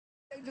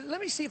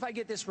let me see if I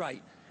get this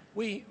right.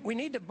 We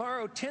need to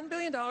borrow $10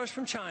 billion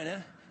from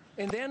China,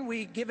 and then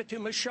we give it to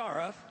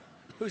Musharraf,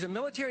 who's a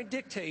military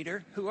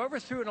dictator who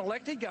overthrew an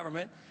elected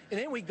government, and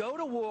then we go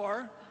to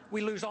war,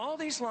 we lose all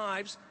these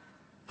lives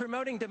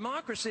promoting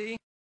democracy.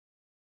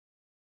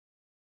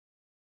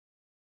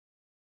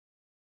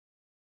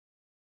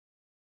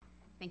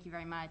 Thank you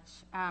very much.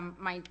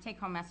 My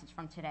take-home message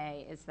from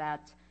today is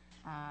that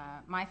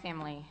my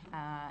family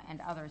and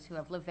others who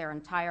have lived their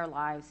entire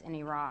lives in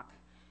Iraq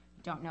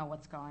don't know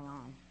what's going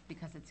on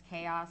because it's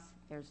chaos,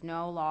 there's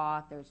no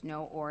law, there's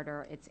no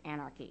order, it's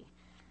anarchy.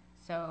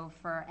 So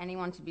for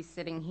anyone to be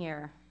sitting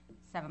here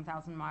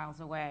 7,000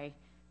 miles away,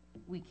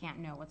 we can't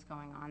know what's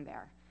going on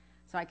there.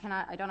 So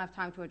I don't have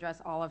time to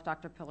address all of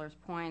Dr. Pillar's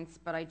points,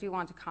 but I do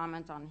want to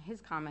comment on his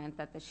comment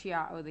that the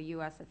Shia owe the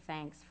U.S. a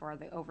thanks for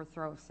the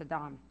overthrow of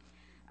Saddam.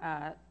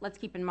 Let's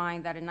keep in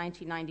mind that in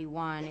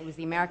 1991, it was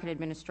the American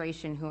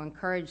administration who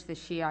encouraged the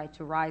Shia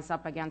to rise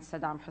up against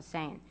Saddam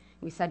Hussein.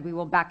 We said, we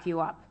will back you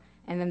up.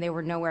 And then they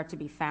were nowhere to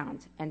be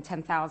found, and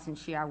 10,000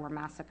 Shia were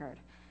massacred.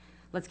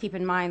 Let's keep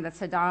in mind that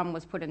Saddam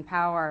was put in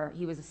power.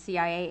 He was a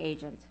CIA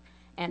agent,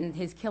 and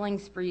his killing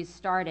sprees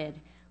started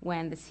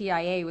when the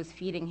CIA was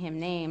feeding him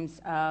names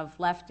of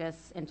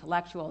leftists,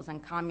 intellectuals,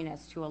 and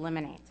communists to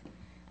eliminate.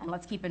 And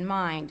let's keep in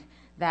mind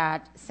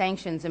that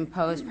sanctions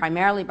imposed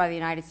primarily by the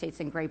United States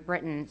and Great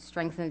Britain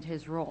strengthened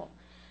his rule.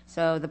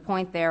 So the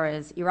point there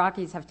is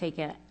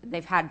Iraqis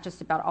they've had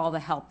just about all the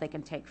help they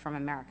can take from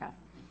America.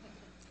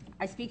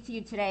 I speak to you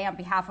today on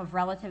behalf of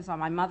relatives on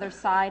my mother's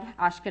side,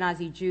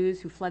 Ashkenazi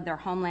Jews who fled their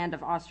homeland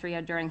of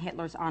Austria during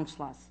Hitler's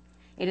Anschluss.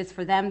 It is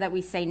for them that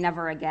we say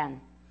never again.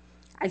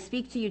 I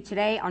speak to you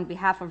today on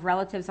behalf of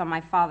relatives on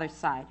my father's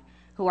side,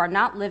 who are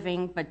not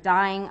living but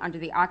dying under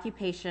the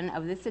occupation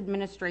of this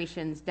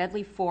administration's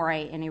deadly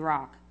foray in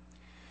Iraq.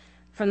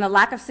 From the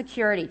lack of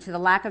security to the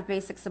lack of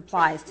basic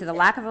supplies, to the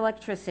lack of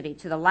electricity,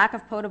 to the lack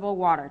of potable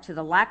water, to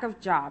the lack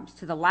of jobs,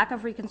 to the lack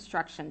of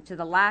reconstruction, to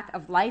the lack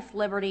of life,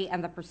 liberty,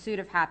 and the pursuit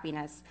of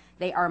happiness,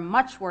 they are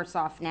much worse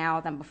off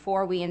now than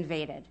before we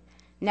invaded.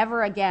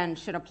 Never again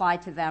should apply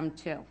to them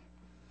too.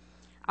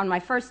 On my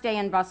first day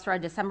in Basra,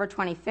 December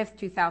 25th,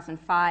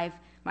 2005,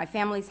 my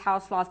family's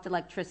house lost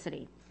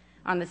electricity.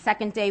 On the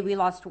second day, we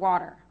lost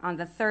water. On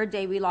the third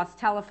day, we lost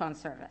telephone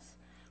service.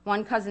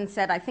 One cousin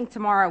said, "I think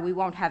tomorrow we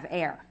won't have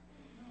air."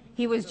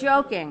 He was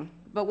joking,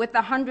 but with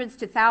the hundreds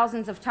to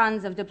thousands of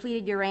tons of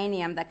depleted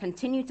uranium that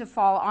continue to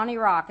fall on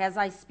Iraq as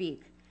I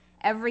speak,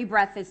 every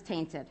breath is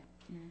tainted.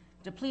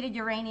 Depleted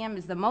uranium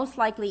is the most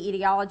likely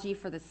etiology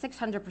for the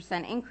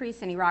 600%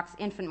 increase in Iraq's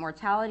infant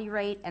mortality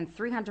rate and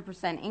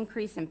 300%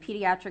 increase in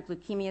pediatric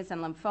leukemias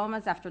and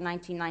lymphomas after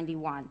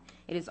 1991.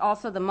 It is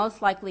also the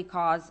most likely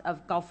cause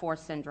of Gulf War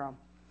syndrome.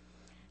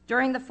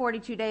 During the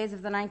 42 days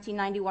of the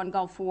 1991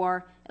 Gulf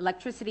War,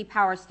 electricity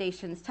power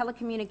stations,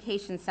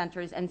 telecommunication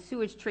centers, and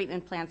sewage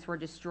treatment plants were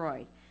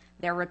destroyed.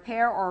 Their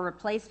repair or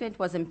replacement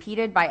was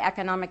impeded by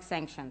economic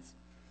sanctions.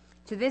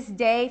 To this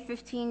day,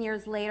 15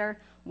 years later,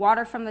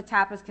 water from the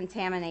tap is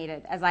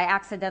contaminated, as I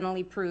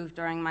accidentally proved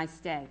during my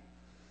stay.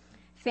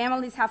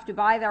 Families have to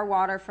buy their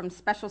water from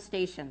special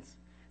stations.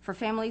 For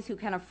families who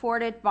can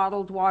afford it,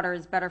 bottled water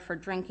is better for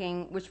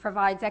drinking, which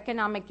provides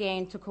economic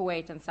gain to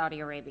Kuwait and Saudi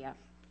Arabia.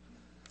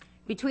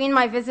 Between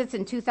my visits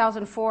in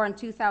 2004 and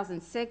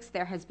 2006,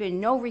 there has been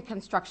no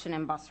reconstruction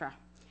in Basra.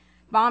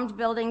 Bombed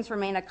buildings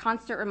remain a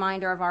constant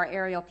reminder of our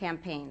aerial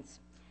campaigns.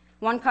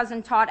 One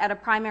cousin taught at a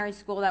primary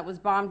school that was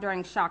bombed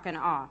during shock and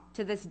awe.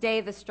 To this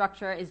day, the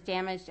structure is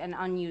damaged and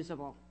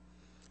unusable.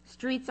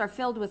 Streets are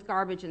filled with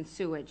garbage and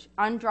sewage,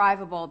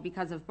 undrivable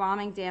because of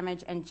bombing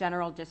damage and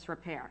general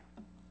disrepair.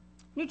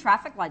 New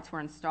traffic lights were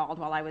installed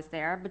while I was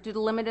there, but due to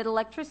limited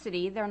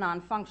electricity, they're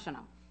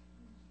non-functional.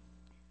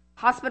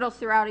 Hospitals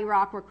throughout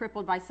Iraq were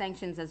crippled by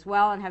sanctions as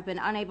well and have been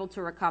unable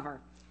to recover.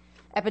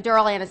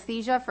 Epidural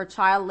anesthesia for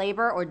child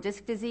labor or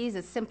disc disease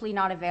is simply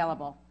not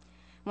available.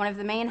 One of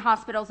the main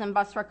hospitals in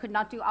Basra could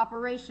not do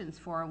operations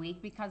for a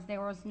week because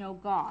there was no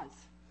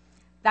gauze.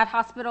 That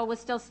hospital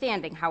was still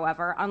standing,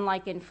 however,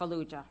 unlike in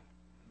Fallujah.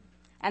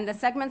 And the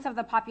segments of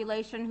the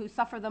population who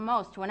suffer the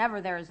most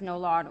whenever there is no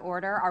law and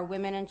order are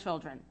women and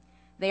children.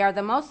 They are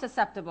the most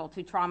susceptible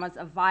to traumas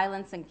of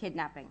violence and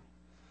kidnapping.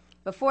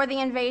 Before the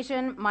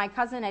invasion, my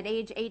cousin at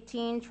age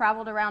 18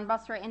 traveled around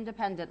Basra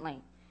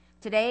independently.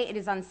 Today, it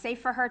is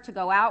unsafe for her to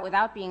go out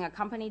without being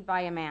accompanied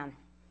by a man.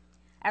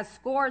 As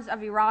scores of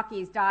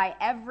Iraqis die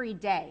every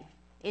day,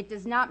 it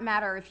does not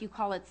matter if you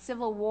call it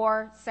civil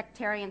war,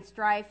 sectarian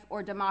strife,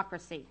 or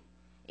democracy.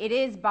 It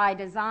is, by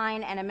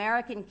design, an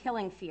American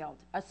killing field,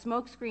 a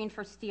smokescreen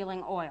for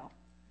stealing oil.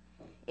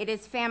 It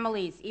is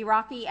families,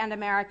 Iraqi and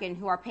American,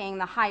 who are paying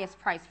the highest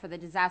price for the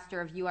disaster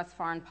of U.S.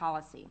 foreign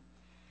policy.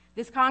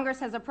 This Congress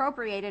has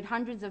appropriated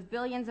hundreds of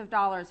billions of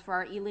dollars for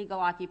our illegal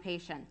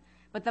occupation,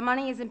 but the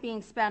money isn't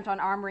being spent on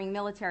armoring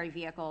military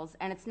vehicles,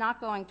 and it's not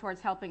going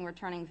towards helping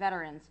returning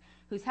veterans,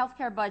 whose health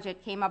care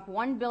budget came up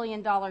 $1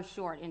 billion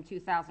short in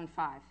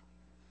 2005.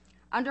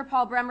 Under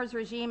Paul Bremer's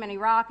regime in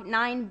Iraq,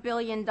 $9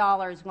 billion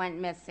went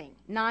missing.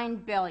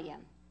 $9 billion.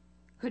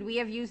 Could we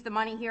have used the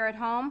money here at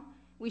home?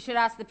 we should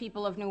ask the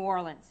people of New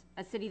Orleans,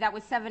 a city that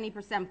was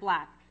 70%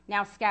 black,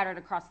 now scattered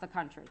across the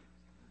country.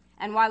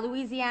 And while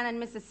Louisiana and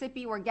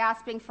Mississippi were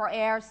gasping for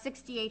air,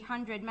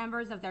 6,800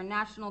 members of their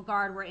National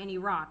Guard were in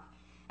Iraq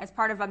as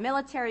part of a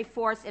military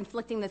force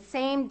inflicting the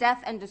same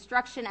death and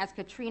destruction as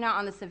Katrina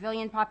on the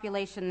civilian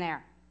population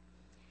there.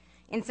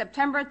 In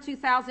September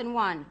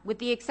 2001, with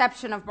the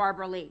exception of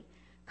Barbara Lee,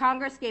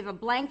 Congress gave a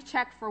blank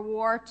check for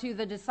war to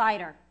the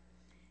decider,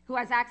 who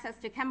has access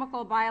to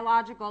chemical,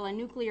 biological, and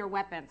nuclear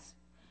weapons.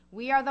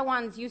 We are the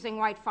ones using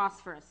white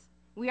phosphorus.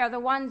 We are the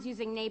ones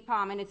using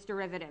napalm and its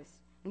derivatives.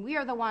 And we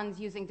are the ones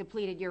using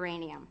depleted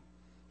uranium.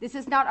 This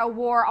is not a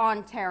war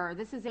on terror.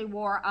 This is a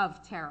war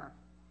of terror.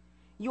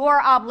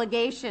 Your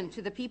obligation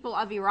to the people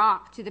of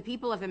Iraq, to the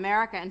people of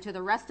America, and to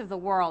the rest of the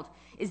world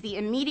is the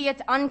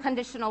immediate,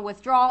 unconditional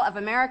withdrawal of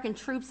American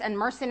troops and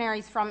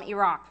mercenaries from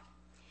Iraq.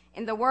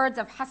 In the words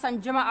of Hassan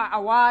Juma'a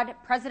Awad,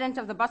 president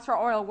of the Basra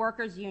Oil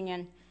Workers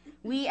Union,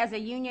 we as a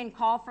union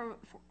call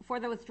for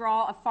the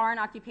withdrawal of foreign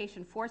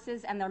occupation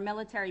forces and their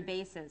military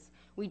bases.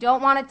 We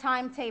don't want a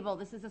timetable.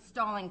 This is a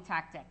stalling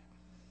tactic.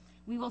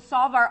 We will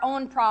solve our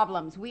own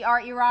problems. We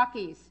are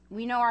Iraqis.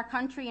 We know our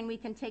country and we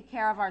can take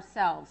care of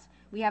ourselves.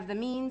 We have the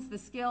means, the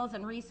skills,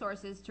 and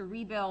resources to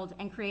rebuild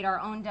and create our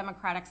own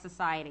democratic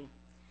society.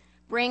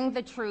 Bring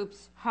the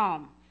troops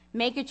home.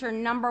 Make it your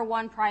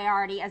 #1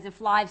 priority as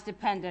if lives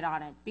depended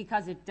on it,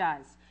 because it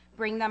does.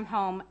 Bring them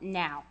home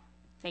now.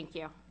 Thank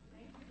you.